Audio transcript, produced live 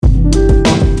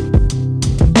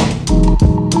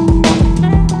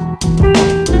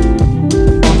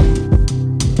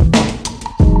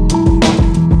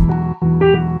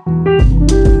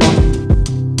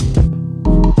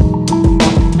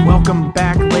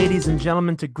ladies and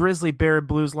gentlemen, to Grizzly Bear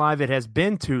Blues Live. It has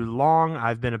been too long.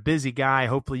 I've been a busy guy.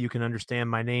 Hopefully you can understand.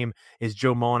 My name is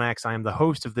Joe Mullinax. I am the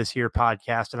host of this here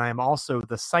podcast, and I am also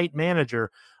the site manager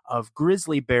of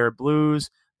Grizzly Bear Blues,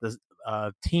 the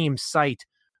team site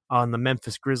on the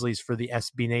Memphis Grizzlies for the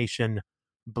SB Nation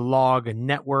blog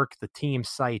network, the team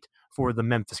site for the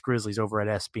Memphis Grizzlies over at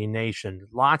SB Nation.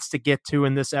 Lots to get to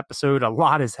in this episode. A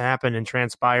lot has happened and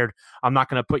transpired. I'm not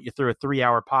going to put you through a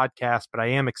 3-hour podcast, but I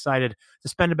am excited to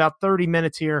spend about 30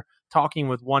 minutes here talking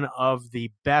with one of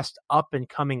the best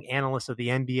up-and-coming analysts of the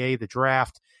NBA, the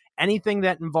draft, anything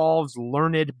that involves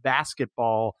learned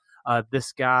basketball.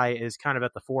 This guy is kind of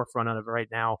at the forefront of it right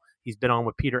now. He's been on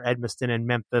with Peter Edmiston in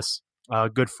Memphis, a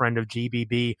good friend of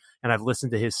GBB, and I've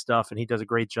listened to his stuff, and he does a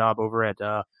great job over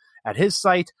at his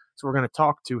site. So we're going to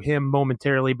talk to him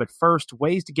momentarily. But first,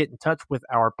 ways to get in touch with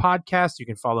our podcast. You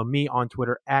can follow me on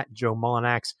Twitter at Joe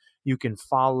Mullinax. You can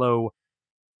follow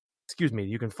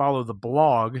the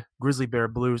blog Grizzly Bear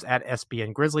Blues at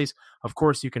SBN Grizzlies. Of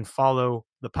course, you can follow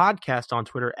the podcast on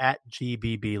Twitter at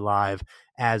GBB Live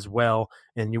as well.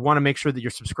 And you want to make sure that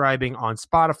you're subscribing on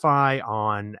Spotify,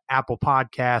 on Apple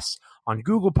Podcasts, on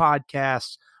Google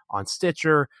Podcasts, on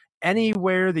Stitcher.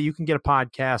 Anywhere that you can get a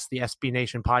podcast, the SB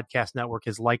Nation Podcast Network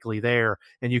is likely there,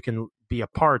 and you can be a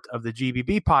part of the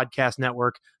GBB Podcast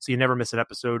Network so you never miss an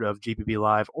episode of GBB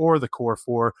Live or the Core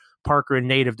 4. Parker and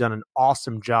Nate have done an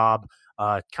awesome job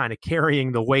kind of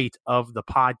carrying the weight of the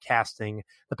podcasting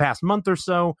the past month or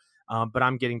so, but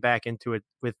I'm getting back into it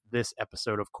with this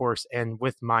episode, of course, and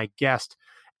with my guest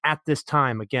at this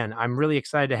time. Again, I'm really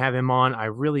excited to have him on. I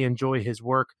really enjoy his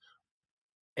work.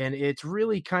 And it's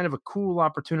really kind of a cool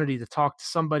opportunity to talk to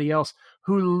somebody else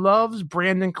who loves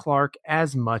Brandon Clarke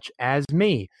as much as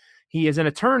me. He is an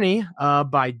attorney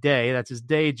by day. That's his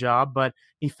day job. But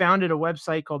he founded a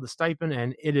website called The Stipend,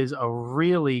 and it is a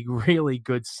really, really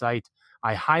good site.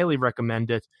 I highly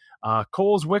recommend it.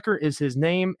 Cole Zwicker is his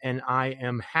name, and I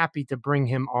am happy to bring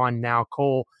him on now.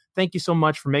 Cole, thank you so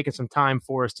much for making some time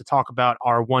for us to talk about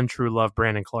our one true love,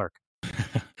 Brandon Clarke.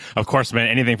 Of course, man.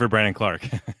 Anything for Brandon Clarke.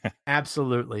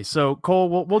 Absolutely. So,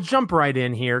 Cole, we'll jump right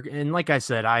in here. And like I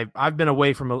said, I've been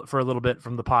away for a little bit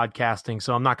from the podcasting,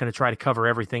 so I'm not going to try to cover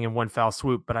everything in one foul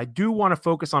swoop. But I do want to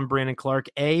focus on Brandon Clarke,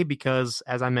 A, because,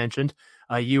 as I mentioned,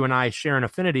 you and I share an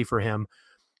affinity for him.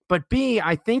 But B,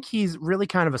 I think he's really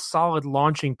kind of a solid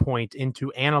launching point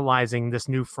into analyzing this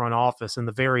new front office and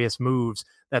the various moves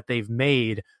that they've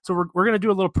made. So we're going to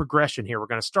do a little progression here. We're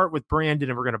going to start with Brandon,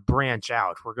 and we're going to branch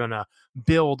out. We're going to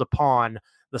build upon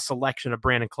the selection of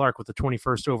Brandon Clarke with the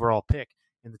 21st overall pick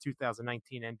in the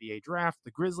 2019 NBA draft.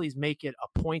 The Grizzlies make it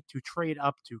a point to trade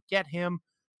up to get him,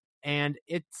 and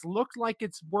it's looked like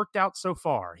it's worked out so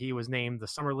far. He was named the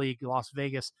Summer League Las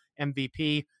Vegas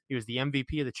MVP. He was the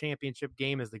MVP of the championship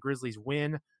game as the Grizzlies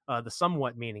win the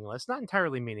somewhat meaningless, not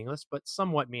entirely meaningless, but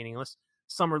somewhat meaningless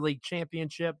Summer League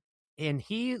championship. And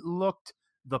he looked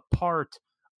the part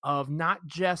of not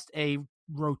just a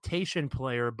rotation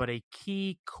player, but a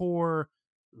key core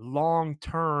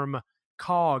long-term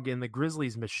cog in the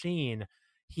Grizzlies machine.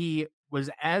 He was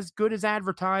as good as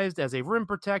advertised as a rim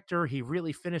protector. He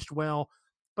really finished well,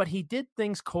 but he did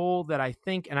things, Cole, that I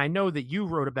think, and I know that you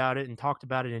wrote about it and talked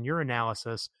about it in your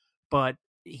analysis, but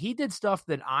he did stuff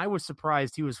that I was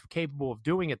surprised he was capable of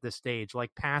doing at this stage,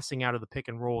 like passing out of the pick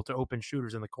and roll to open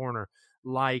shooters in the corner,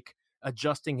 like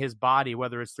adjusting his body,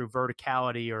 whether it's through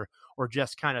verticality or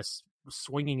just kind of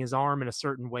swinging his arm in a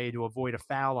certain way to avoid a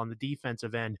foul on the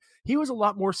defensive end. He was a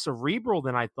lot more cerebral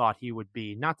than I thought he would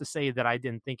be. Not to say that I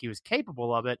didn't think he was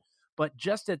capable of it, but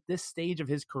just at this stage of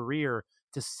his career,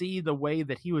 to see the way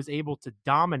that he was able to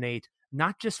dominate,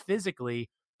 not just physically,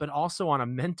 but also on a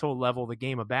mental level, the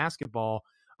game of basketball.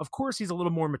 Of course, he's a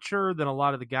little more mature than a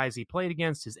lot of the guys he played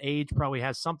against. His age probably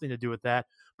has something to do with that.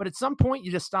 But at some point,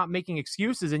 you just stop making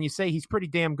excuses and you say he's pretty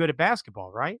damn good at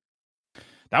basketball, right?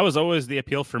 That was always the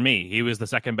appeal for me. He was the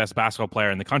second best basketball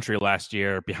player in the country last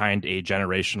year behind a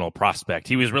generational prospect.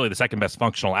 He was really the second best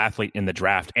functional athlete in the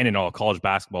draft and in all college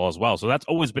basketball as well. So that's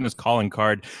always been his calling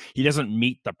card. He doesn't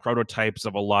meet the prototypes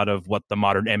of a lot of what the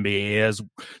modern NBA is,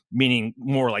 meaning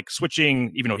more like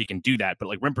switching, even though he can do that, but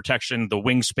like rim protection, the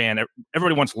wingspan.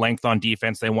 Everybody wants length on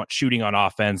defense. They want shooting on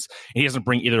offense. And he doesn't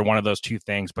bring either one of those two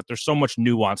things, but there's so much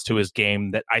nuance to his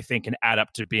game that I think can add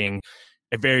up to being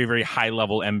a very, very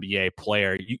high-level NBA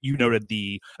player. You noted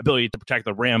the ability to protect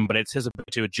the rim, but it's his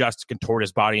ability to adjust, contort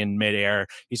his body in midair.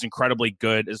 He's incredibly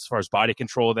good as far as body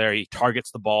control there. He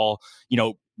targets the ball,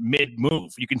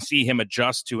 mid-move. You can see him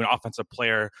adjust to an offensive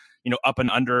player up and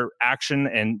under action.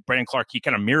 And Brandon Clarke, he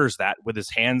kind of mirrors that with his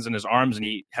hands and his arms, and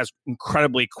he has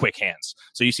incredibly quick hands.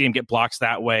 So you see him get blocks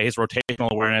that way. His rotational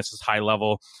awareness is high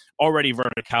level. Already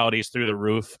verticality is through the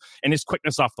roof, and his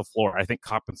quickness off the floor, I think,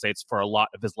 compensates for a lot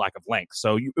of his lack of length.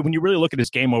 So when you really look at his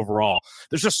game overall,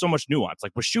 there's just so much nuance.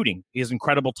 Like with shooting, he has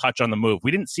incredible touch on the move. We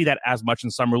didn't see that as much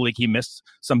in Summer League. He missed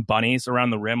some bunnies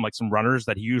around the rim, like some runners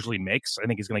that he usually makes. I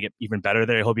think he's going to get even better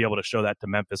there. He'll be able to show that to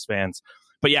Memphis fans.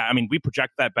 But yeah, I mean, we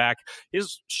project that back.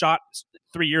 His shot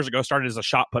 3 years ago started as a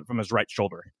shot put from his right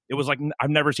shoulder. It was like, I've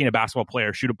never seen a basketball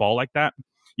player shoot a ball like that.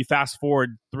 You fast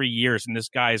forward 3 years, and this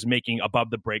guy is making above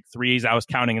the break threes. I was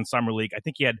counting in Summer League. I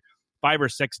think he had 5 or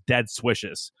 6 dead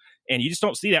swishes. And you just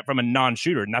don't see that from a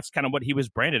non-shooter. And that's kind of what he was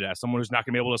branded as, someone who's not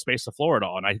going to be able to space the floor at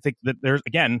all. And I think that there's,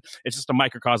 again, it's just a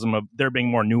microcosm of there being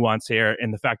more nuance here,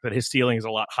 and the fact that his ceiling is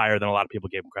a lot higher than a lot of people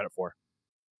gave him credit for.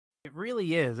 It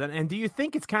really is. And do you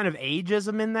think it's kind of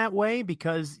ageism in that way?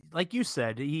 Because like you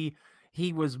said, he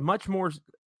was much more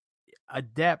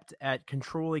adept at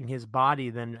controlling his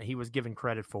body than he was given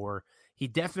credit for. He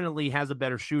definitely has a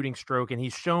better shooting stroke, and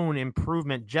he's shown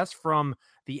improvement just from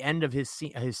the end of his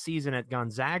season at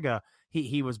Gonzaga.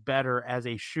 He was better as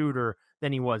a shooter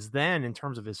than he was then in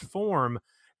terms of his form.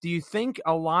 Do you think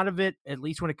a lot of it, at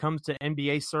least when it comes to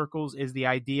NBA circles, is the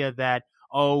idea that,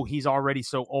 oh, he's already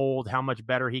so old, how much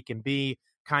better he can be,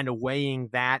 kind of weighing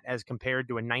that as compared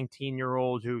to a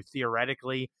 19-year-old who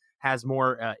theoretically has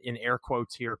more, in air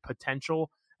quotes here,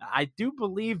 potential? I do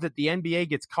believe that the NBA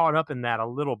gets caught up in that a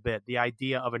little bit, the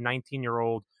idea of a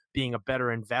 19-year-old being a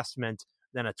better investment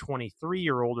than a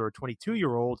 23-year-old or a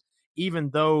 22-year-old, even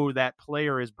though that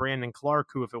player is Brandon Clarke,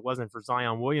 who, if it wasn't for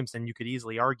Zion Williamson, you could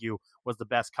easily argue was the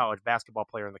best college basketball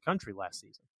player in the country last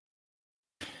season.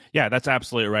 Yeah, that's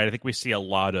absolutely right. I think we see a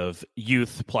lot of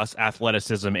youth plus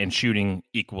athleticism and shooting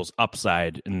equals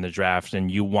upside in the draft, and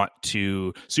you want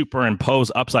to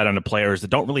superimpose upside onto players that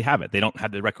don't really have it. They don't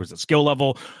have the requisite skill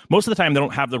level. Most of the time, they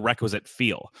don't have the requisite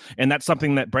feel, and that's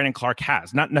something that Brandon Clarke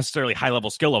has. Not necessarily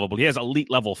high-level skill level, but he has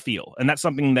elite-level feel, and that's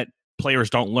something that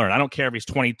players don't learn. I don't care if he's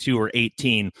 22 or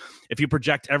 18. If you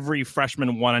project every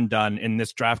freshman one and done in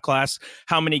this draft class,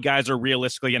 how many guys are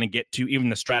realistically going to get to even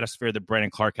the stratosphere that Brandon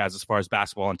Clarke has as far as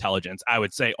basketball intelligence? I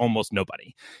would say almost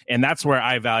nobody. And that's where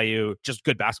I value just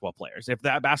good basketball players. If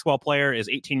that basketball player is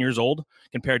 18 years old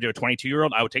compared to a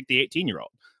 22-year-old, I would take the 18-year-old.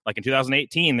 Like in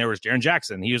 2018, there was Jaren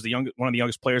Jackson. He was one of the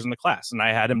youngest players in the class, and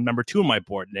I had him number 2 on my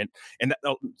board. And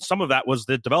some of that was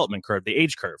the development curve, the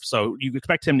age curve. So you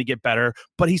expect him to get better,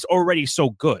 but he's already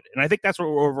so good. And I think that's what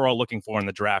we're overall looking for in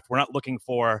the draft. We're not looking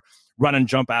for run and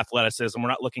jump athleticism. We're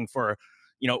not looking for,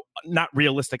 not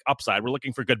realistic upside. We're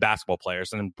looking for good basketball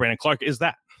players, and Brandon Clarke is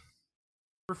that.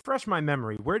 Refresh my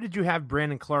memory. Where did you have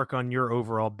Brandon Clarke on your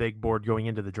overall big board going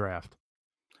into the draft?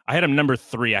 I had him number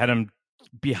 3. I had him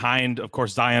behind, of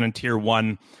course, Zion in tier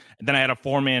 1. And then I had a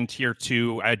 4-man tier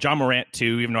 2. I had John Morant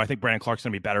 2, even though I think Brandon Clarke's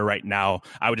going to be better right now.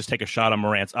 I would just take a shot on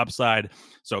Morant's upside.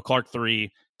 So Clarke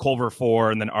 3, Culver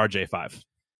 4, and then RJ 5.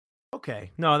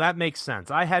 Okay. No, that makes sense.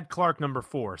 I had Clarke number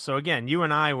 4. So again, you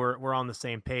and I were on the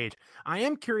same page. I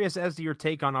am curious as to your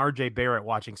take on RJ Barrett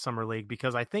watching Summer League,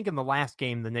 because I think in the last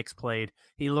game the Knicks played,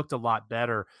 he looked a lot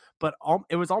better. But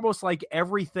it was almost like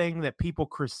everything that people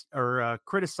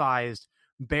criticized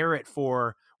Barrett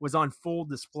for was on full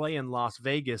display in Las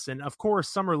Vegas. And of course,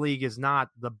 Summer League is not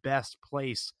the best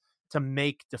place to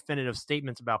make definitive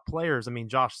statements about players. I mean,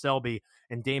 Josh Selby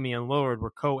and Damian Lillard were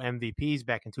co-MVPs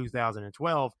back in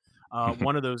 2012.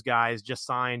 One of those guys just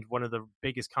signed one of the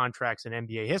biggest contracts in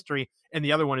NBA history, and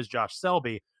the other one is Josh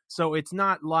Selby. So it's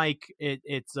not like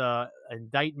it's an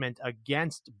indictment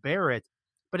against Barrett.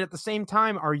 But at the same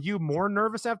time, are you more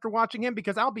nervous after watching him?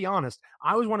 Because I'll be honest,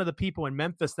 I was one of the people in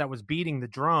Memphis that was beating the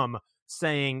drum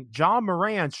saying Ja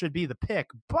Morant should be the pick,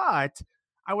 but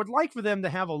I would like for them to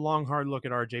have a long, hard look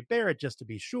at RJ Barrett just to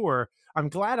be sure. I'm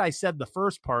glad I said the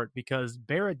first part, because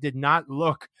Barrett did not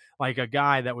look like a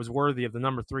guy that was worthy of the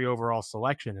number 3 overall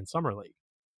selection in Summer League.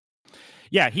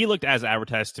 Yeah, he looked as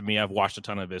advertised to me. I've watched a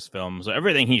ton of his films. So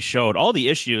everything he showed, all the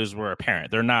issues were apparent.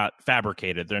 They're not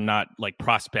fabricated. They're not like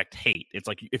prospect hate. It's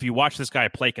like if you watch this guy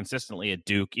play consistently at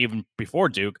Duke, even before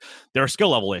Duke, there are skill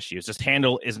level issues. His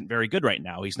handle isn't very good right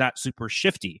now. He's not super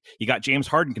shifty. He got James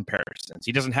Harden comparisons.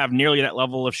 He doesn't have nearly that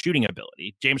level of shooting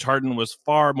ability. James Harden was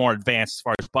far more advanced as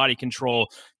far as body control,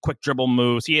 quick dribble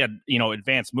moves. He had,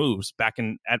 advanced moves back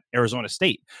at Arizona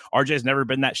State. RJ's never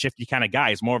been that shifty kind of guy.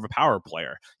 He's more of a power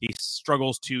player. He struggles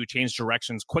to change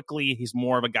directions quickly. He's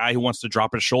more of a guy who wants to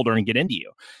drop his shoulder and get into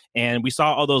you. And we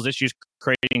saw all those issues,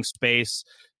 creating space,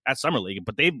 at Summer League,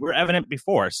 but they were evident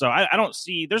before. So I don't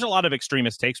see, there's a lot of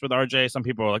extremist takes with RJ. Some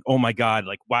people are like, oh my God,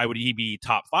 like why would he be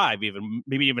top 5, even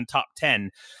maybe even top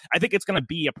 10? I think it's going to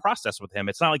be a process with him.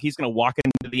 It's not like he's going to walk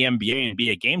into the NBA and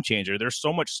be a game changer. There's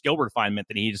so much skill refinement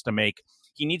that he needs to make.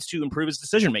 He needs to improve his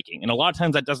decision making. And a lot of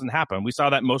times that doesn't happen. We saw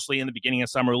that mostly in the beginning of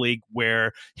Summer League,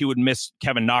 where he would miss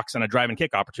Kevin Knox on a drive and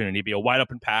kick opportunity, be a wide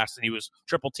open pass, and he was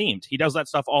triple teamed. He does that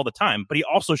stuff all the time, but he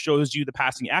also shows you the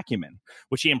passing acumen,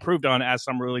 which he improved on as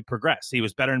Summer League progressed. He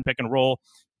was better in pick and roll,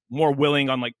 more willing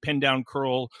on like pin down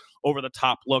curl, over the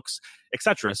top looks,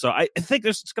 etc. So I think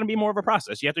it's going to be more of a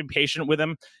process. You have to be patient with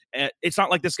him. It's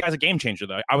not like this guy's a game changer,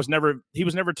 though. He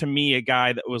was never to me a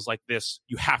guy that was like this,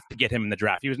 you have to get him in the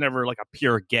draft. He was never like a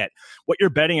pure get. What you're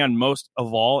betting on most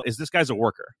of all is this guy's a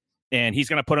worker. And he's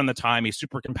going to put in the time. He's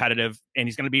super competitive, and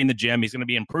he's going to be in the gym. He's going to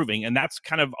be improving. And that's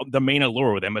kind of the main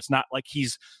allure with him. It's not like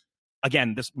he's,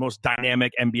 again, this most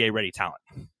dynamic NBA-ready talent.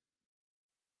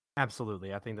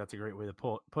 Absolutely. I think that's a great way to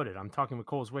put it. I'm talking with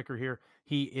Cole Zwicker here.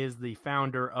 He is the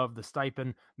founder of The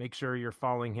Stipend. Make sure you're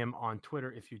following him on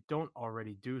Twitter if you don't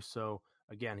already do so.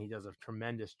 Again, he does a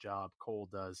tremendous job, Cole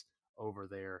does, over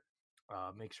there.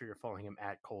 Make sure you're following him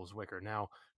at Cole Zwicker. Now,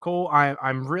 Cole,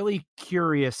 I'm really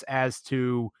curious as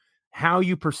to how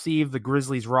you perceive the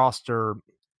Grizzlies roster,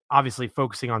 obviously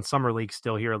focusing on Summer League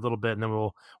still here a little bit, and then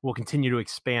we'll continue to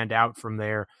expand out from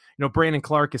there. You know, Brandon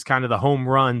Clarke is kind of the home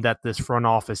run that this front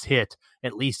office hit,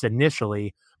 at least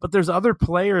initially, but there's other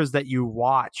players that you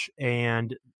watch,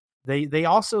 and they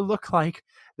also look like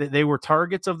they were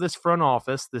targets of this front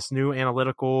office, this new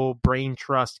analytical brain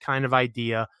trust kind of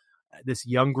idea, this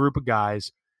young group of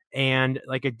guys. And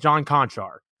like a John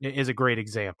Konchar is a great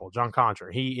example. John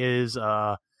Konchar, he is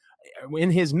in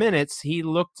his minutes, he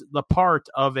looked the part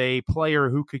of a player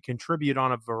who could contribute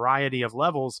on a variety of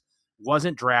levels,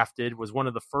 wasn't drafted, was one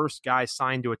of the first guys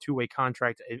signed to a two-way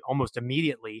contract almost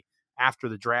immediately after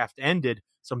the draft ended.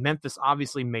 So Memphis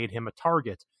obviously made him a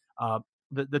target.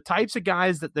 The types of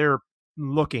guys that they're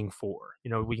looking for, you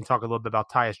know, we can talk a little bit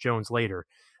about Tyus Jones later.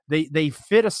 They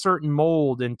fit a certain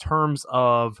mold in terms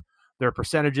of their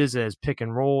percentages as pick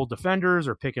and roll defenders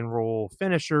or pick and roll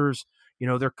finishers. You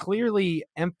know, they're clearly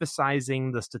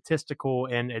emphasizing the statistical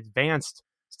and advanced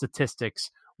statistics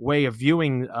way of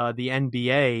viewing the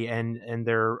NBA and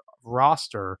their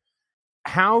roster.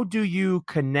 How do you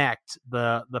connect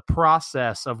the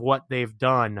process of what they've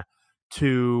done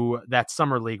to that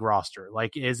Summer League roster?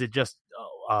 Like, is it just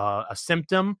a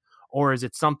symptom, or is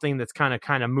it something that's kind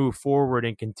of move forward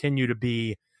and continue to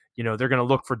be, you know, they're going to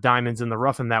look for diamonds in the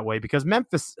rough in that way? Because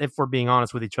Memphis, if we're being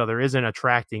honest with each other, isn't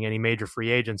attracting any major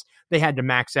free agents. They had to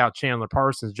max out Chandler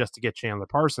Parsons just to get Chandler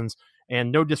Parsons.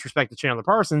 And no disrespect to Chandler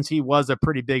Parsons, he was a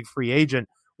pretty big free agent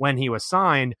when he was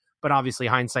signed, but obviously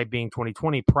hindsight being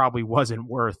 2020 probably wasn't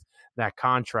worth that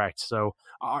contract. So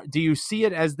do you see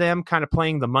it as them kind of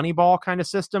playing the money ball kind of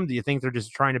system? Do you think they're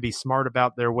just trying to be smart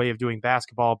about their way of doing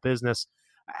basketball business?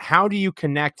 How do you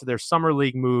connect their Summer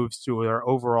League moves to their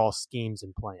overall schemes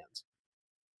and plans?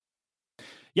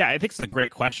 Yeah, I think it's a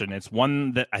great question. It's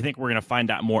one that I think we're going to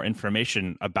find out more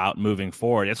information about moving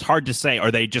forward. It's hard to say.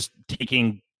 Are they just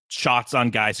taking shots on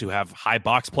guys who have high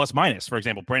box plus minus? For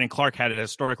example, Brandon Clarke had a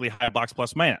historically high box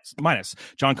plus minus.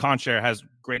 John Konchar has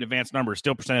great advanced numbers,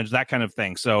 steal percentage, that kind of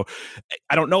thing. So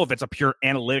I don't know if it's a pure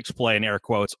analytics play in air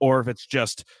quotes, or if it's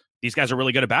just these guys are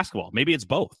really good at basketball. Maybe it's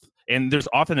both. And there's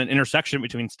often an intersection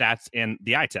between stats and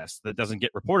the eye test that doesn't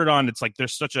get reported on. It's like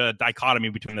there's such a dichotomy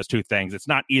between those two things. It's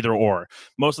not either or.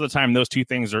 Most of the time, those two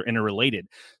things are interrelated.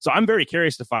 So I'm very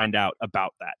curious to find out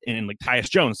about that. And like Tyus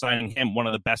Jones, signing him, one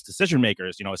of the best decision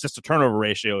makers, you know, assist to turnover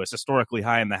ratio is historically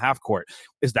high in the half court.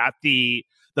 Is that the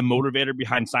motivator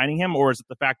behind signing him? Or is it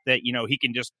the fact that, you know, he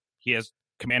has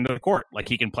command of the court? Like,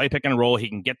 he can play pick and roll. He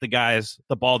can get the guys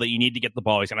the ball that you need to get the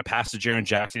ball. He's going to pass to Jaren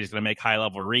Jackson. He's going to make high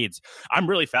level reads. I'm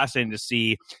really fascinated to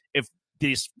see if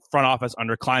this front office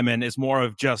under Kleiman is more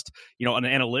of just, you know, an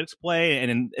analytics play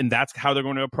and that's how they're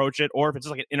going to approach it, or if it's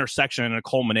just like an intersection and a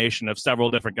culmination of several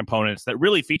different components that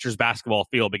really features basketball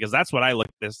feel. Because that's what I look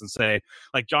at this and say,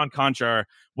 like, John Konchar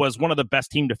was one of the best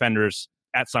team defenders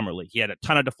at Summer League. He had a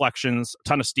ton of deflections, a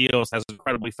ton of steals, has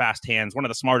incredibly fast hands, one of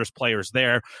the smartest players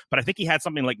there. But I think he had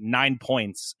something like 9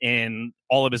 points in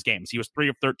all of his games. He was 3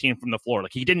 of 13 from the floor.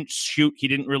 Like, he didn't shoot, he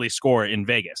didn't really score in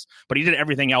Vegas, but he did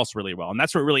everything else really well. And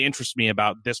that's what really interests me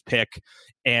about this pick,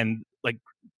 and like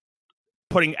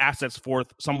putting assets forth,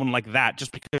 someone like that,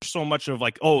 just because there's so much of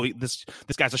like, oh, this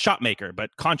guy's a shot maker, but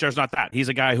Konchar's not that. He's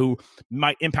a guy who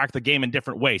might impact the game in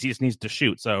different ways. He just needs to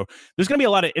shoot. So there's going to be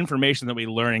a lot of information that we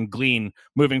learn and glean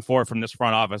moving forward from this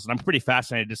front office, and I'm pretty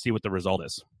fascinated to see what the result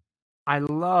is. I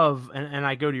love, and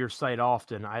I go to your site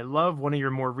often. I love one of your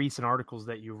more recent articles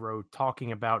that you wrote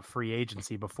talking about free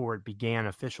agency before it began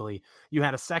officially. You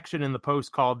had a section in the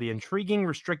post called "The Intriguing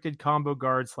Restricted Combo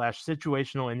Guard slash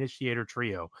Situational Initiator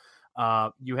Trio."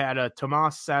 You had a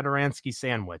Tomas Satoransky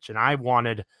sandwich, and I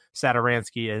wanted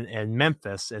Satoransky and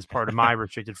Memphis as part of my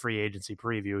restricted free agency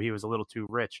preview. He was a little too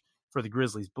rich for the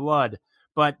Grizzlies' blood.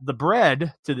 But the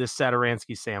bread to this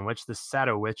Satoransky sandwich, this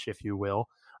Satowich, if you will,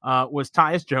 was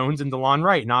Tyus Jones and DeLon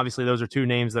Wright. And obviously, those are two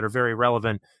names that are very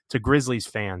relevant to Grizzlies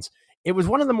fans. It was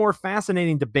one of the more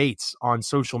fascinating debates on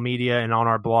social media and on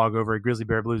our blog over at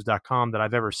grizzlybearblues.com that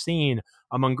I've ever seen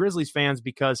among Grizzlies fans,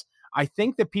 because I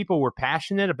think that people were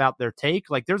passionate about their take.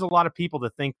 Like, there's a lot of people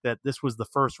that think that this was the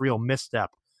first real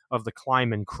misstep of the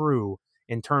Kleiman crew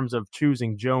in terms of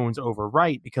choosing Jones over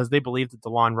Wright, because they believe that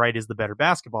DeLon Wright is the better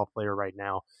basketball player right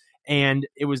now. And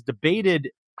it was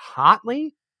debated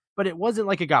hotly, but it wasn't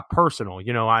like it got personal.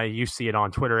 You see it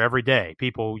on Twitter every day.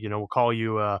 People, will call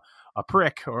you a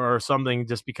prick or something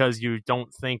just because you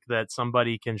don't think that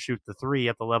somebody can shoot the three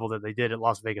at the level that they did at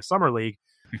Las Vegas Summer League.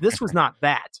 This was not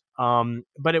that.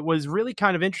 But it was really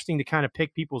kind of interesting to kind of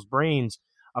pick people's brains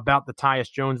about the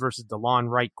Tyus Jones versus DeLon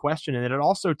Wright question. And it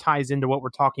also ties into what we're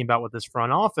talking about with this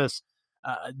front office,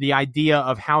 the idea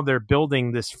of how they're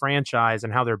building this franchise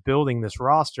and how they're building this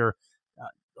roster.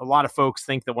 A lot of folks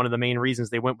think that one of the main reasons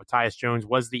they went with Tyus Jones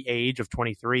was the age of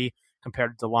 23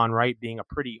 compared to DeLon Wright being a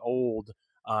pretty old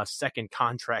second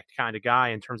contract kind of guy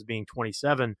in terms of being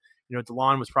 27.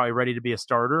 DeLon was probably ready to be a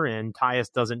starter, and Tyus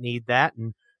doesn't need that.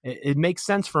 And it makes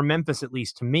sense for Memphis, at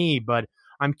least to me. But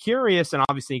I'm curious, and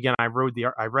obviously, again, I read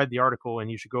the article, and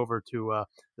you should go over to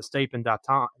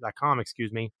thestapen.com,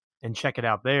 and check it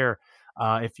out there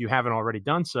if you haven't already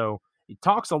done so. He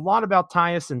talks a lot about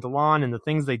Tyus and DeLon and the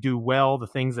things they do well, the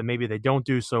things that maybe they don't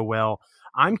do so well.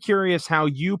 I'm curious how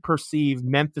you perceive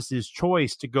Memphis's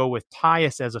choice to go with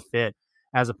Tyus as a fit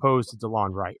as opposed to DeLon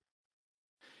Wright.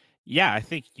 Yeah, I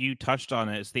think you touched on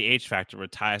it. It's the age factor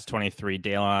with Tyus 23,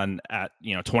 DeLon at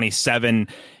 27,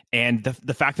 and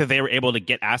the fact that they were able to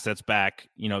get assets back,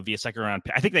 via second round.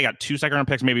 I think they got 2 second round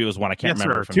picks. Maybe it was one. I can't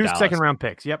remember. From 2 Dallas. second round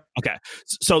picks. Yep. Okay.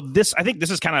 So I think this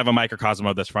is kind of a microcosm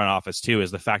of this front office too, is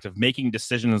the fact of making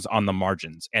decisions on the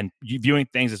margins and viewing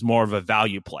things as more of a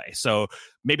value play. So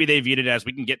maybe they viewed it as,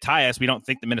 we can get Tyus. We don't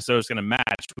think the Minnesota's going to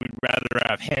match. We'd rather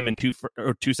have him and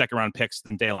 2 second round picks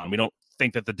than DeLon. We don't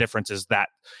think that the difference is that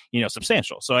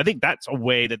substantial. So I think that's a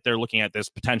way that they're looking at this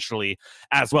potentially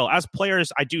as well. As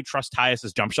players, I do trust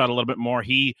Tyus's jump shot a little bit more.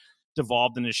 He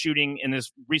devolved in his shooting in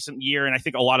his recent year, and I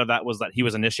think a lot of that was that he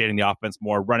was initiating the offense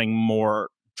more, running more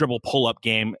dribble pull-up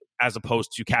game as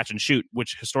opposed to catch and shoot,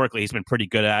 which historically he's been pretty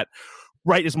good at.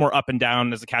 Wright is more up and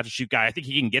down as a catch and shoot guy. I think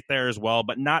he can get there as well,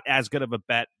 but not as good of a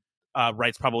bet.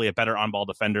 Wright's probably a better on-ball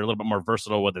defender, a little bit more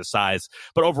versatile with his size.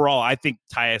 But overall, I think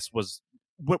Tyus was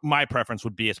what my preference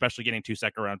would be, especially getting 2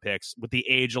 second round picks with the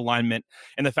age alignment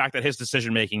and the fact that his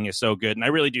decision making is so good. And I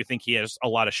really do think he has a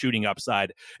lot of shooting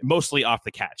upside, mostly off the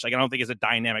catch. Like, I don't think he's a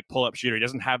dynamic pull up shooter. He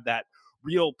doesn't have that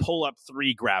real pull up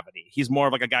three gravity. He's more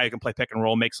of like a guy who can play pick and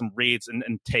roll, make some reads, and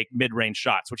take mid range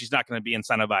shots, which he's not going to be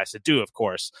incentivized to do, of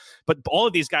course. But all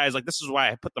of these guys, like, this is why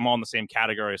I put them all in the same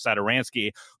category as Satoransky.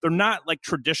 They're not like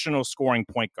traditional scoring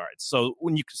point guards. So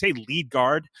when you say lead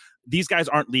guard, these guys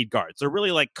aren't lead guards. They're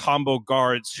really like combo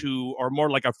guards who are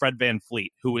more like a Fred VanVleet,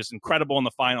 who is incredible in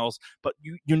the finals. But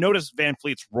you notice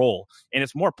VanVleet's role, and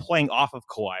it's more playing off of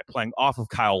Kawhi, playing off of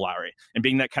Kyle Lowry, and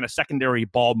being that kind of secondary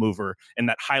ball mover and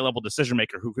that high-level decision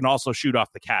maker who can also shoot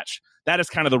off the catch. That is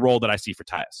kind of the role that I see for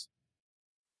Tyus.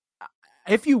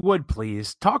 If you would,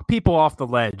 please, talk people off the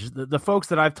ledge. The folks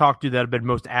that I've talked to that have been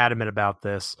most adamant about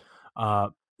this,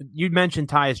 you mentioned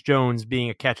Tyus Jones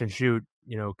being a catch and shoot,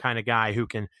 kind of guy who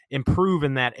can improve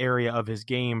in that area of his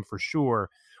game for sure.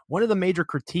 One of the major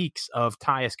critiques of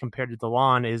Tyus compared to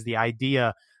DeLon is the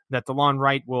idea that DeLon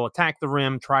Wright will attack the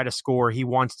rim, try to score. He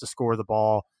wants to score the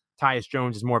ball. Tyus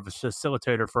Jones is more of a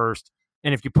facilitator first.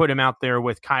 And if you put him out there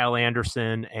with Kyle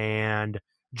Anderson and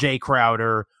Jay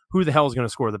Crowder, who the hell is going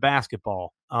to score the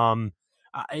basketball?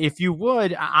 If you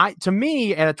would, to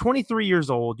me, at 23 years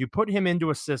old, you put him into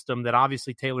a system that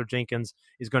obviously Taylor Jenkins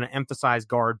is going to emphasize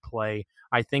guard play.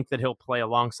 I think that he'll play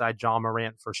alongside Ja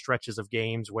Morant for stretches of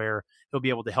games where he'll be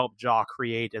able to help Ja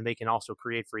create, and they can also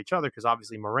create for each other, because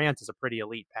obviously Morant is a pretty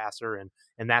elite passer, and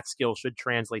that skill should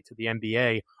translate to the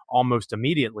NBA almost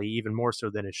immediately, even more so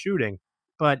than his shooting.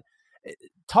 But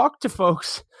talk to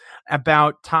folks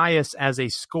about Tyus as a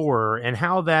scorer and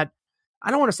how that, I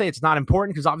don't want to say it's not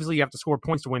important, because obviously you have to score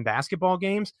points to win basketball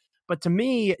games. But to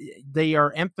me, they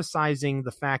are emphasizing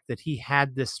the fact that he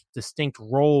had this distinct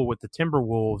role with the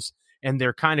Timberwolves and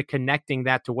they're kind of connecting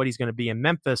that to what he's going to be in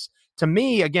Memphis. To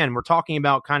me, again, we're talking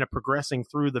about kind of progressing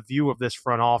through the view of this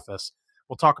front office.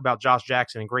 We'll talk about Josh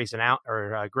Jackson and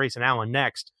Grayson Allen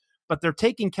next, but they're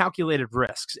taking calculated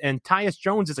risks. And Tyus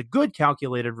Jones is a good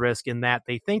calculated risk in that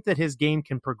they think that his game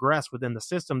can progress within the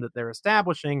system that they're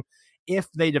establishing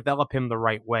if they develop him the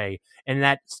right way. And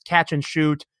that's catch and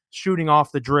shoot, shooting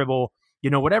off the dribble,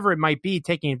 whatever it might be,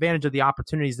 taking advantage of the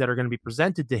opportunities that are going to be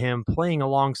presented to him, playing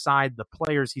alongside the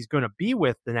players he's going to be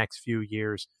with the next few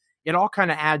years. It all kind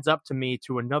of adds up to me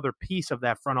to another piece of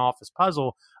that front office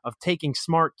puzzle of taking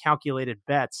smart, calculated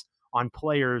bets on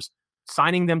players,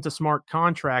 signing them to smart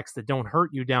contracts that don't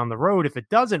hurt you down the road if it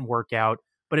doesn't work out,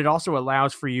 but it also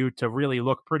allows for you to really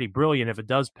look pretty brilliant if it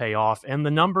does pay off. And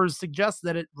the numbers suggest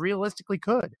that it realistically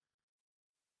could.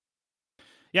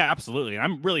 Yeah, absolutely.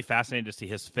 I'm really fascinated to see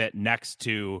his fit next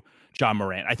to John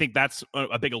Morant. I think that's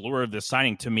a big allure of this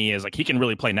signing to me, is like he can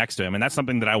really play next to him. And that's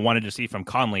something that I wanted to see from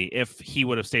Conley if he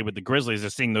would have stayed with the Grizzlies,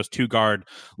 is seeing those two guard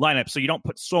lineups. So you don't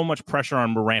put so much pressure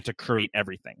on Morant to create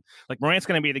everything. Like Morant's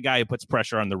going to be the guy who puts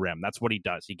pressure on the rim. That's what he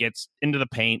does. He gets into the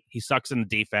paint, he sucks in the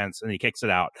defense, and he kicks it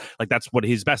out. Like that's what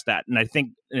he's best at. And I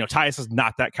think, Tyus is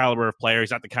not that caliber of player.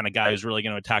 He's not the kind of guy who's really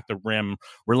going to attack the rim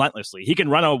relentlessly. He can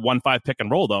run a 1-5 pick and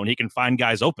roll though, and he can find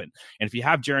guys open. And if you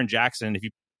have Jaren Jackson, if you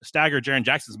stagger Jaren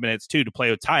Jackson's minutes too to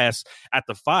play with Tyus at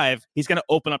the 5, he's going to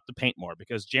open up the paint more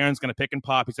because Jaren's going to pick and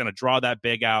pop. He's going to draw that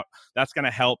big out. That's going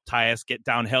to help Tyus get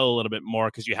downhill a little bit more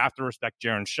because you have to respect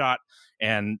Jaren's shot.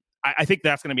 And I think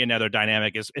that's going to be another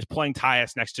dynamic is playing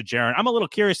Tyus next to Jaren. I'm a little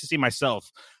curious to see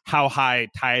myself how high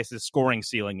Tyus' scoring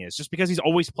ceiling is, just because he's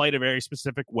always played a very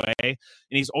specific way and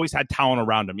he's always had talent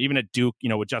around him. Even at Duke,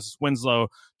 with Justice Winslow,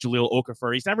 Jahlil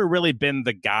Okafor, he's never really been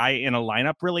the guy in a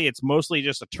lineup, really. It's mostly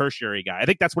just a tertiary guy. I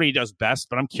think that's what he does best,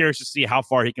 but I'm curious to see how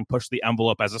far he can push the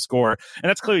envelope as a scorer. And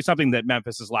that's clearly something that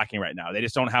Memphis is lacking right now. They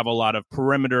just don't have a lot of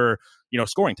perimeter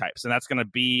scoring types. And that's going to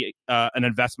be an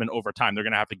investment over time. They're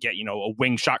going to have to get, a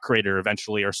wing shot creator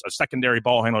eventually, or a secondary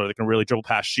ball handler that can really dribble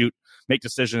past, shoot, make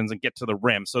decisions, and get to the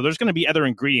rim. So there's going to be other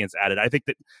ingredients added. I think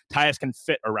that Tyus can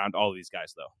fit around all of these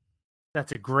guys, though.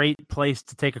 That's a great place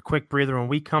to take a quick breather. When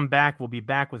we come back, we'll be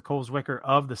back with Cole Zwicker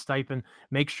of The Stipend.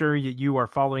 Make sure you are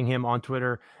following him on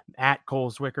Twitter at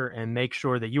Cole Zwicker, and make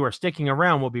sure that you are sticking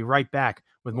around. We'll be right back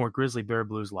with more Grizzly Bear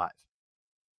Blues Live.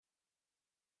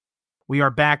 We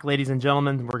are back, ladies and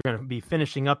gentlemen. We're going to be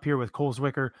finishing up here with Cole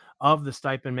Zwicker of The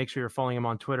Stipend. Make sure you're following him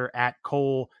on Twitter at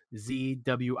Cole,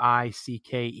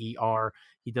 Zwicker.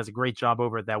 He does a great job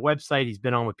over at that website. He's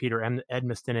been on with Peter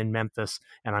Edmiston in Memphis,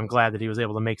 and I'm glad that he was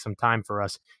able to make some time for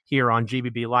us here on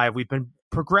GBB Live. We've been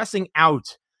progressing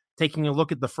out, taking a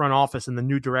look at the front office and the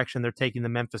new direction they're taking the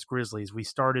Memphis Grizzlies. We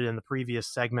started in the previous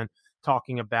segment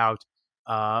talking about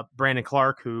Brandon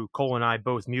Clarke, who Cole and I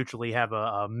both mutually have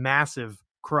a massive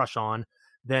crush on.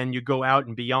 Then you go out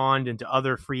and beyond into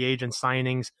other free agent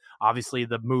signings. Obviously,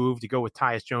 the move to go with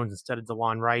Tyus Jones instead of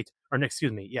DeLon Wright,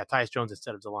 Tyus Jones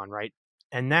instead of DeLon Wright.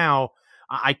 And now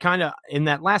I kind of, in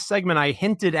that last segment, I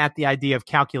hinted at the idea of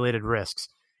calculated risks.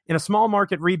 In a small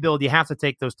market rebuild, you have to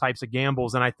take those types of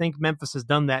gambles. And I think Memphis has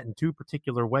done that in two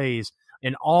particular ways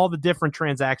in all the different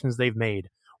transactions they've made.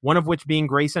 One of which being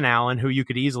Grayson Allen, who you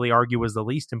could easily argue was the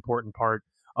least important part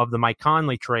of the Mike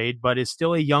Conley trade, but is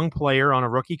still a young player on a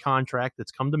rookie contract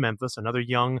that's come to Memphis, another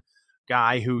young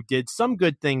guy who did some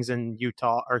good things in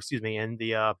in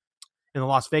the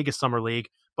Las Vegas Summer League,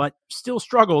 but still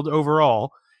struggled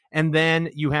overall. And then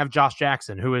you have Josh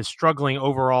Jackson, who is struggling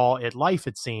overall at life,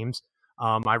 it seems.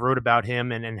 I wrote about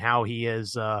him and how he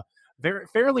is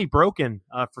fairly broken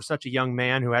for such a young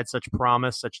man who had such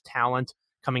promise, such talent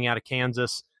coming out of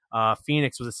Kansas.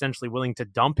 Phoenix was essentially willing to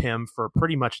dump him for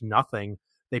pretty much nothing.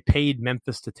 They paid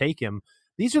Memphis to take him.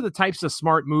 These are the types of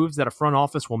smart moves that a front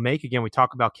office will make. Again, we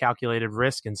talk about calculated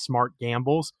risk and smart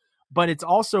gambles, but it's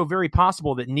also very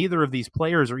possible that neither of these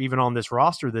players are even on this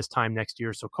roster this time next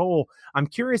year. So, Cole, I'm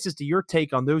curious as to your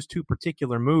take on those two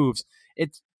particular moves.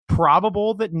 It's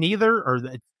probable that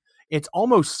it's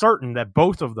almost certain that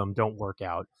both of them don't work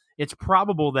out. It's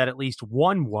probable that at least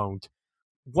one won't.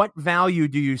 What value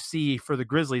do you see for the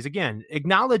Grizzlies? Again,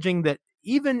 acknowledging that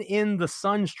even in the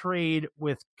Suns trade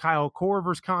with Kyle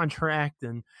Korver's contract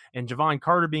and Javon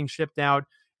Carter being shipped out,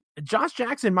 Josh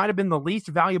Jackson might have been the least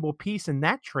valuable piece in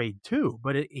that trade too.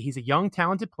 But he's a young,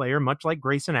 talented player, much like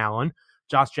Grayson Allen.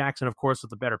 Josh Jackson, of course, with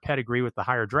the better pedigree with the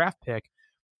higher draft pick.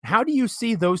 How do you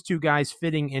see those two guys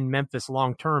fitting in Memphis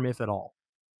long-term, if at all?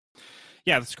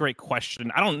 Yeah, that's a great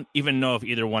question. I don't even know if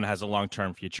either one has a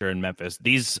long-term future in Memphis.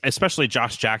 Especially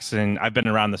Josh Jackson, I've been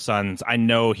around the Suns. I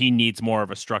know he needs more of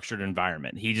a structured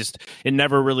environment. It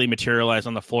never really materialized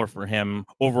on the floor for him.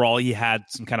 Overall, he had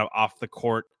some kind of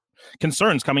off-the-court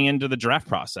concerns coming into the draft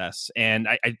process. And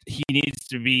he needs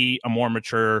to be a more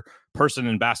mature person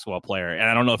and basketball player. And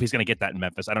I don't know if he's going to get that in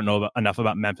Memphis. I don't know enough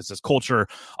about Memphis's culture.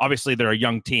 Obviously, they're a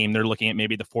young team. They're looking at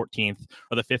maybe the 14th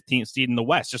or the 15th seed in the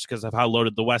West just because of how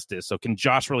loaded the West is. So can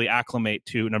Josh really acclimate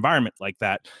to an environment like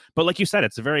that? But like you said,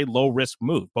 it's a very low risk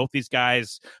move. Both these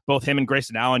guys, both him and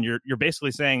Grayson Allen, you're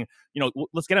basically saying,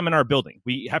 let's get them in our building.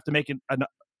 We have to make a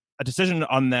decision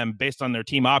on them based on their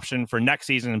team option for next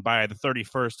season by the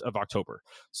 31st of October.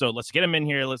 So let's get them in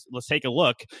here. Let's take a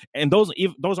look. And those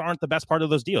aren't the best part of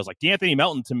those deals. Like De'Anthony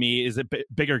Melton to me is a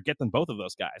bigger get than both of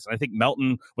those guys. And I think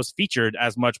Melton was featured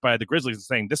as much by the Grizzlies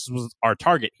saying this was our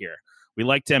target here. We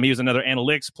liked him. He was another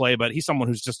analytics play, but he's someone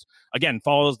who's just, again,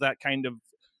 follows that kind of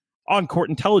on-court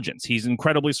intelligence. He's an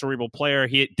incredibly cerebral player.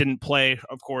 He didn't play,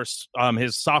 of course,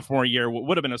 his sophomore year,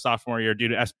 would have been a sophomore year due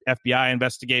to FBI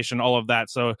investigation, all of that.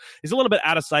 So he's a little bit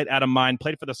out of sight, out of mind.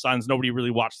 Played for the Suns. Nobody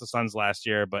really watched the Suns last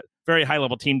year, but very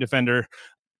high-level team defender.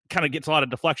 Kind of gets a lot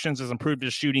of deflections, has improved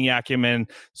his shooting acumen.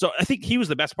 So I think he was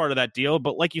the best part of that deal.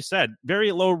 But like you said,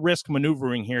 very low-risk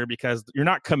maneuvering here because you're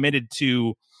not committed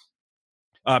to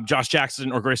Josh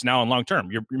Jackson or Grayson Allen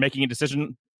long-term. You're making a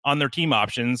decision on their team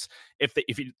options. If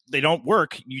they don't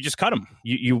work, you just cut them.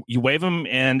 You waive them,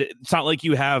 and it's not like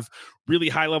you have really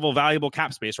high level valuable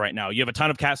cap space right now. You have a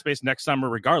ton of cap space next summer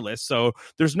regardless. So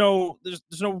there's no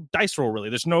dice roll really.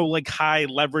 There's no like high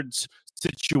leverage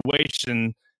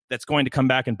situation that's going to come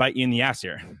back and bite you in the ass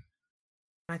here.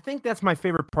 I think that's my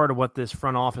favorite part of what this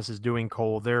front office is doing,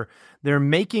 Cole. They're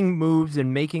making moves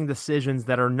and making decisions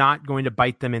that are not going to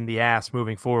bite them in the ass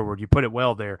moving forward. You put it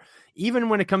well there. Even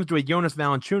when it comes to a Jonas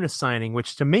Valanciunas signing,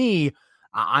 which to me,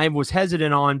 I was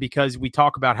hesitant on because we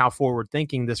talk about how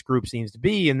forward-thinking this group seems to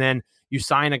be, and then you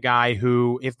sign a guy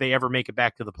who, if they ever make it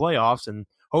back to the playoffs, and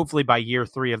hopefully by year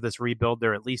 3 of this rebuild,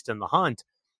 they're at least in the hunt,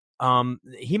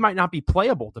 he might not be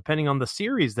playable depending on the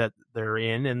series that they're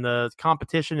in and the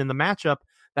competition and the matchup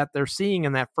that they're seeing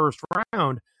in that first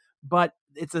round. But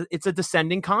it's a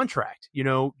descending contract.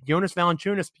 Jonas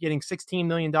Valanciunas getting $16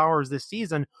 million this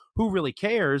season. Who really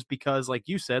cares? Because like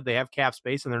you said, they have cap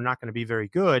space and they're not going to be very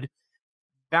good.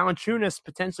 Valanciunas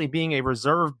potentially being a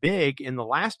reserve big in the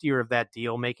last year of that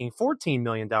deal, making $14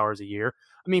 million a year.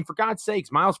 I mean, for God's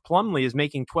sakes, Miles Plumlee is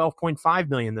making $12.5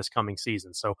 million this coming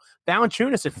season. So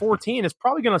Valanciunas at 14 is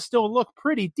probably going to still look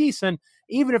pretty decent,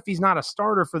 even if he's not a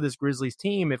starter for this Grizzlies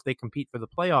team. If they compete for the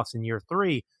playoffs in year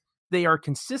 3, they are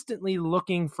consistently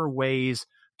looking for ways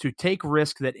to take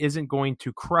risk that isn't going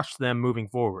to crush them moving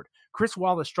forward. Chris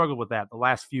Wallace struggled with that the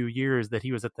last few years that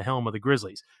he was at the helm of the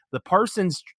Grizzlies. The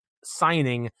Parsons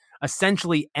signing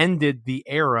essentially ended the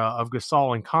era of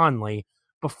Gasol and Conley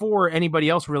before anybody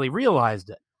else really realized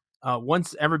it.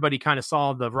 Once everybody kind of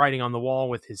saw the writing on the wall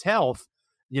with his health,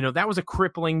 that was a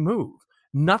crippling move.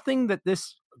 Nothing that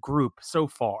this group so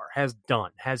far has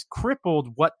done has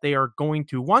crippled what they are going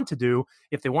to want to do.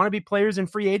 If they want to be players in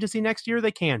free agency next year,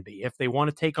 they can be. If they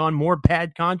want to take on more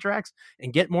bad contracts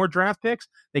and get more draft picks,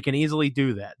 they can easily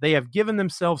do that. They have given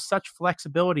themselves such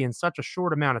flexibility in such a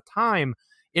short amount of time.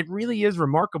 It really is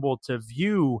remarkable to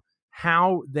view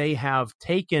how they have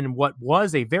taken what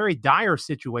was a very dire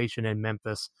situation in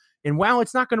Memphis. And while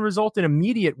it's not going to result in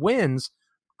immediate wins,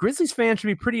 Grizzlies fans should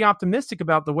be pretty optimistic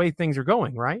about the way things are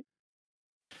going, right?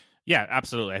 Yeah,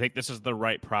 absolutely. I think this is the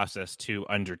right process to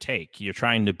undertake. You're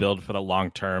trying to build for the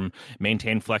long term,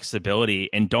 maintain flexibility,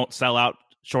 and don't sell out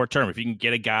short term. If you can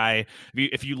get a guy,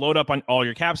 if you load up on all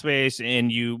your cap space and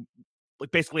you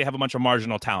basically have a bunch of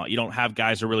marginal talent, you don't have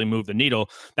guys who really move the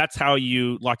needle. That's how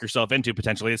you lock yourself into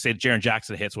potentially. Let's say Jaren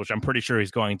Jackson hits, which I'm pretty sure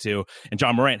he's going to, and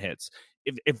John Morant hits.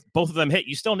 If both of them hit,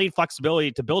 you still need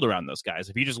flexibility to build around those guys.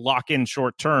 If you just lock in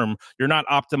short term, you're not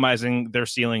optimizing their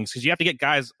ceilings because you have to get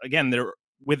guys, again, they're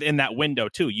within that window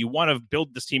too. You want to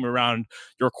build this team around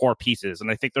your core pieces.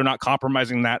 And I think they're not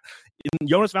compromising that. In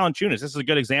Jonas Valanciunas, this is a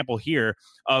good example here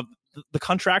of the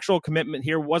contractual commitment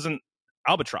here wasn't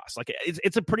albatross. Like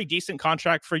it's a pretty decent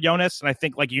contract for Jonas. And I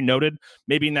think, like you noted,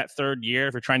 maybe in that third year,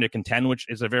 if you're trying to contend, which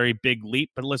is a very big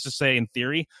leap, but let's just say in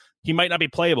theory, he might not be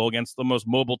playable against the most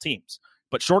mobile teams.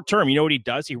 But short term, you know what he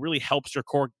does? He really helps your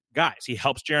core guys. He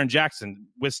helps Jaren Jackson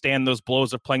withstand those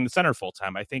blows of playing the center full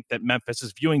time. I think that Memphis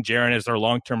is viewing Jaren as their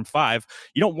long-term 5.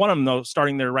 You don't want him, though,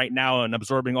 starting there right now and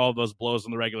absorbing all of those blows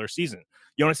in the regular season.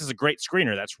 Jonas is a great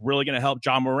screener. That's really going to help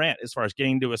John Morant as far as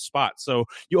getting to a spot. So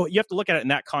you have to look at it in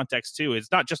that context, too.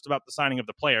 It's not just about the signing of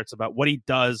the player. It's about what he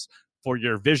does for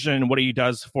your vision, what he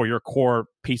does for your core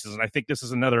pieces. And I think this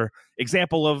is another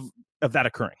example of that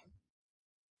occurring.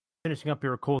 Finishing up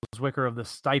here, Cole Zwicker of the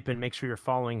Stipend. Make sure you're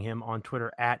following him on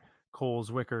Twitter at Cole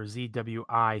Zwicker,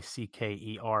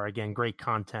 Zwickeer. Again, great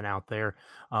content out there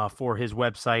for his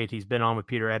website. He's been on with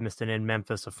Peter Edmiston in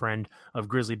Memphis, a friend of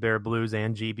Grizzly Bear Blues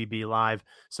and GBB Live.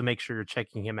 So make sure you're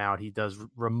checking him out. He does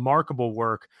remarkable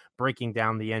work breaking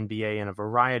down the NBA in a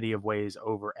variety of ways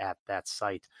over at that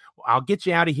site. Well, I'll get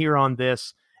you out of here on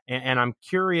this. And I'm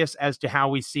curious as to how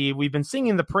we've been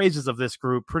singing the praises of this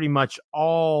group pretty much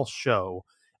all show.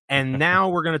 And now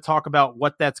we're going to talk about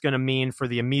what that's going to mean for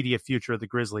the immediate future of the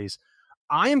Grizzlies.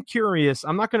 I am curious.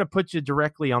 I'm not going to put you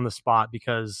directly on the spot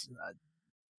because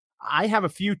I have a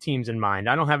few teams in mind.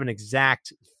 I don't have an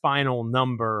exact final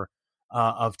number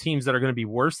of teams that are going to be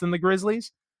worse than the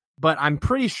Grizzlies, but I'm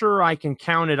pretty sure I can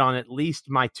count it on at least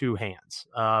my two hands.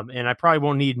 And I probably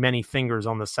won't need many fingers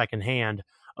on the second hand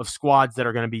of squads that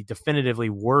are going to be definitively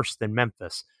worse than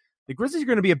Memphis. The Grizzlies are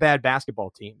going to be a bad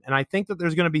basketball team. And I think that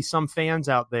there's going to be some fans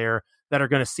out there that are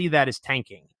going to see that as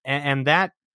tanking. And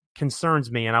that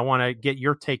concerns me. And I want to get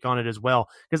your take on it as well,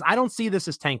 because I don't see this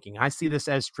as tanking. I see this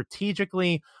as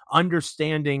strategically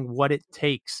understanding what it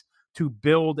takes to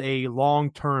build a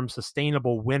long-term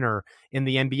sustainable winner in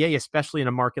the NBA, especially in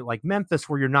a market like Memphis,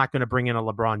 where you're not going to bring in a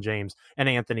LeBron James and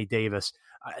Anthony Davis.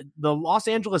 The Los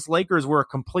Angeles Lakers were a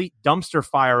complete dumpster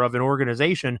fire of an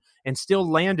organization and still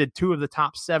landed two of the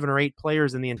top 7 or 8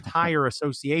 players in the entire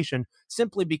association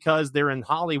simply because they're in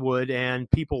Hollywood and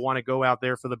people want to go out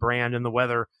there for the brand and the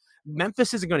weather.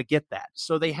 Memphis isn't going to get that.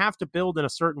 So they have to build in a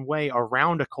certain way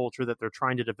around a culture that they're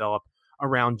trying to develop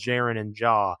around Jaren and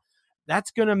Ja.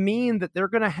 That's going to mean that they're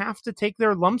going to have to take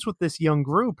their lumps with this young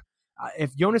group.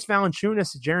 If Jonas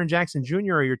Valanciunas and Jaren Jackson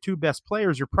Jr. are your two best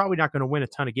players, you're probably not going to win a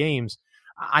ton of games.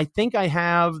 I think I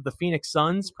have the Phoenix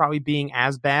Suns probably being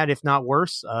as bad, if not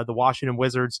worse. The Washington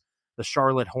Wizards, the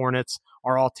Charlotte Hornets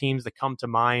are all teams that come to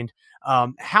mind.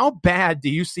 How bad do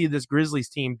you see this Grizzlies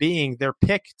team being? Their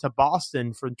pick to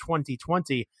Boston for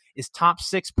 2020 is top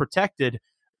 6 protected.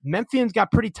 Memphians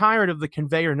got pretty tired of the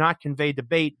convey or not convey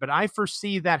debate, but I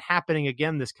foresee that happening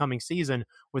again this coming season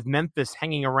with Memphis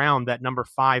hanging around that number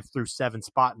 5 through 7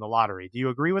 spot in the lottery. Do you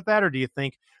agree with that, or do you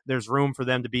think there's room for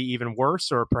them to be even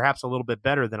worse or perhaps a little bit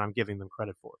better than I'm giving them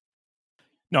credit for?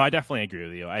 No, I definitely agree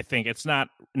with you. I think it's not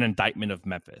an indictment of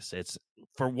Memphis. It's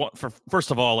for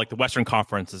first of all, like the Western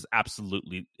Conference is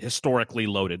absolutely historically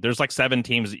loaded. There's like 7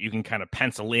 teams that you can kind of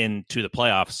pencil in to the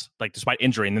playoffs, like despite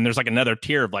injury. And then there's like another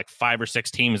tier of like 5 or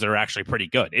 6 teams that are actually pretty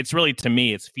good. It's really, to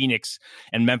me, it's Phoenix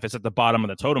and Memphis at the bottom of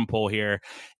the totem pole here.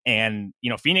 And, you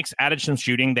know, Phoenix added some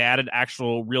shooting. They added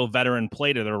actual real veteran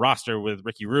play to their roster with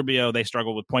Ricky Rubio. They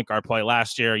struggled with point guard play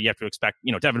last year. You have to expect,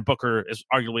 you know, Devin Booker is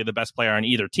arguably the best player on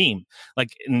either team.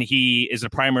 Like, and he is a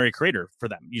primary creator for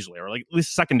them usually, or like at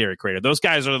least secondary creator. Those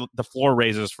guys are the floor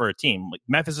raisers for a team. Like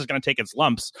Memphis is going to take its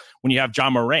lumps when you have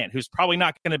John Morant, who's probably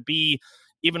not going to be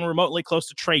even remotely close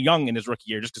to Trae Young in his rookie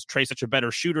year, just because Trae's such a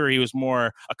better shooter. He was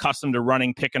more accustomed to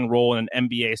running pick and roll in an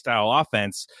NBA style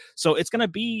offense. So it's going to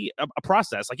be a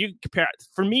process. Like you compare,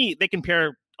 for me, they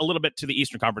compare a little bit to the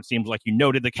Eastern Conference teams. Like you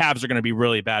noted, the Cavs are going to be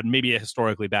really bad, maybe a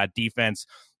historically bad defense.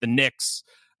 The Knicks,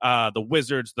 the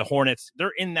Wizards, the Hornets,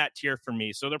 they're in that tier for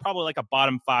me. So they're probably like a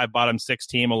bottom 5, bottom 6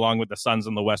 team along with the Suns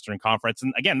in the Western Conference.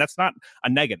 And again, that's not a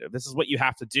negative. This is what you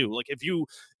have to do. Like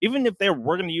even if they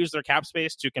were going to use their cap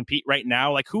space to compete right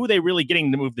now, like who are they really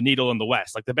getting to move the needle in the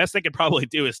West? Like the best they could probably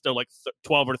do is still like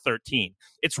 12 or 13.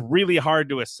 It's really hard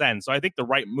to ascend. So I think the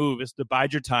right move is to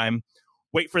bide your time,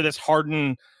 wait for this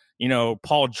Harden, you know,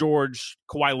 Paul George,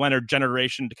 Kawhi Leonard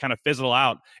generation to kind of fizzle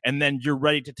out, and then you're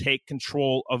ready to take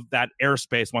control of that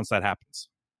airspace once that happens.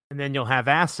 And then you'll have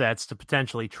assets to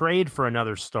potentially trade for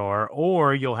another star,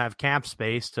 or you'll have cap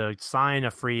space to sign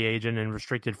a free agent in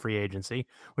restricted free agency,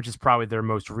 which is probably their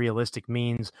most realistic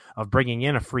means of bringing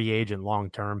in a free agent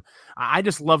long-term. I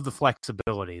just love the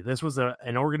flexibility. This was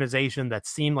an organization that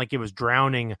seemed like it was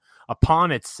drowning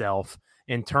upon itself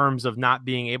in terms of not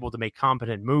being able to make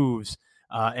competent moves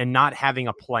and not having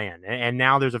a plan. And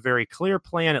now there's a very clear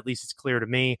plan, at least it's clear to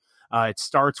me. It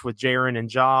starts with Jaren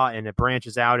and Ja, and it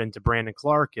branches out into Brandon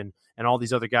Clark and all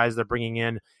these other guys they're bringing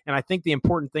in. And I think the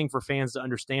important thing for fans to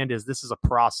understand is this is a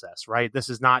process, right? This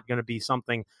is not going to be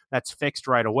something that's fixed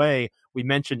right away. We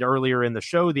mentioned earlier in the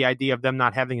show the idea of them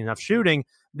not having enough shooting.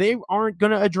 They aren't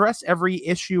going to address every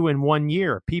issue in one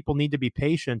year. People need to be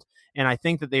patient, and I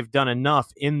think that they've done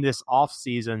enough in this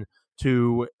offseason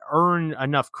to earn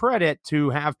enough credit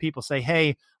to have people say,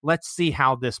 hey, let's see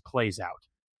how this plays out.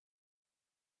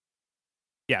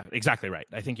 Yeah, exactly right.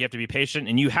 I think you have to be patient,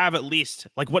 and you have at least,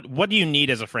 like, what do you need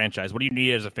as a franchise? What do you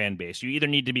need as a fan base? You either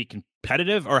need to be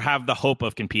competitive or have the hope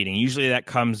of competing. Usually that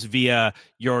comes via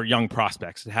your young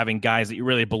prospects, having guys that you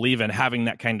really believe in, having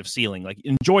that kind of ceiling. Like,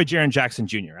 enjoy Jaren Jackson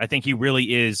Jr. I think he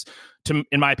really is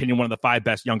in my opinion, one of the 5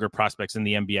 best younger prospects in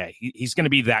the NBA. He's going to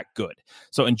be that good.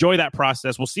 So enjoy that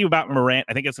process. We'll see about Morant.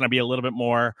 I think it's going to be a little bit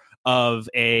more of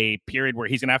a period where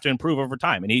he's going to have to improve over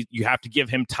time, and you have to give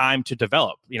him time to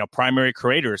develop. Primary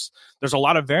creators, there's a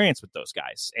lot of variance with those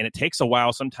guys, and it takes a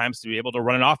while sometimes to be able to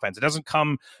run an offense. It doesn't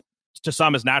come to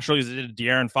some as naturally as it did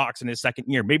De'Aaron Fox in his second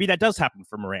year. Maybe that does happen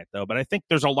for Morant, though, but I think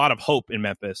there's a lot of hope in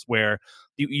Memphis where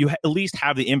you at least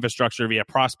have the infrastructure via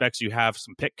prospects, you have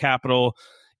some pick capital,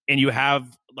 and you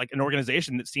have like an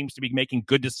organization that seems to be making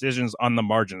good decisions on the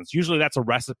margins. Usually that's a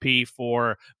recipe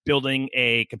for building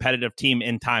a competitive team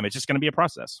in time. It's just going to be a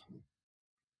process.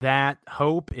 That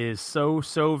hope is so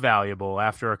valuable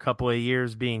after a couple of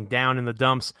years being down in the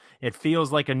dumps. It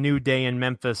feels like a new day in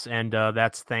Memphis, and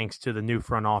that's thanks to the new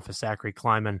front office, Zachary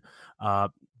Kleiman,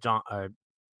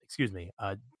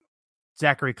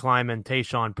 Zachary Kleiman,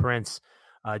 Tayshaun Prince,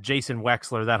 Jason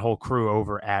Wexler, that whole crew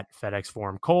over at FedEx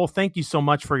Forum. Cole, thank you so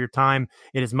much for your time.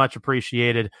 It is much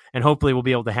appreciated, and hopefully we'll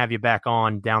be able to have you back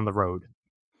on down the road.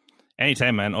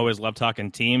 Anytime, man. Always love talking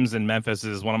teams, and Memphis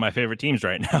is one of my favorite teams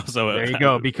right now. So there you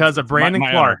go, because of Brandon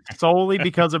Clarke, solely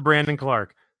because of Brandon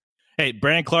Clarke. Hey,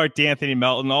 Brandon Clarke, D'Anthony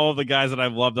Melton, all of the guys that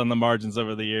I've loved on the margins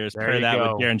over the years. Pair that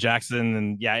with Jaren Jackson,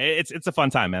 and yeah, it's a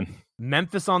fun time, man.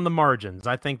 Memphis on the margins.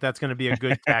 I think that's going to be a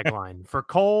good tagline. For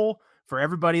Cole, for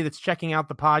everybody that's checking out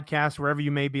the podcast, wherever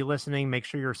you may be listening, make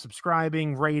sure you're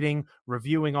subscribing, rating,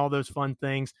 reviewing, all those fun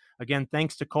things. Again,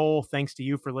 thanks to Cole. Thanks to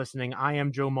you for listening. I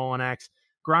am Joe Mullinax.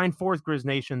 Grind forth, Grizz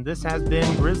Nation. This has been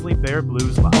Grizzly Bear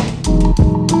Blues Live.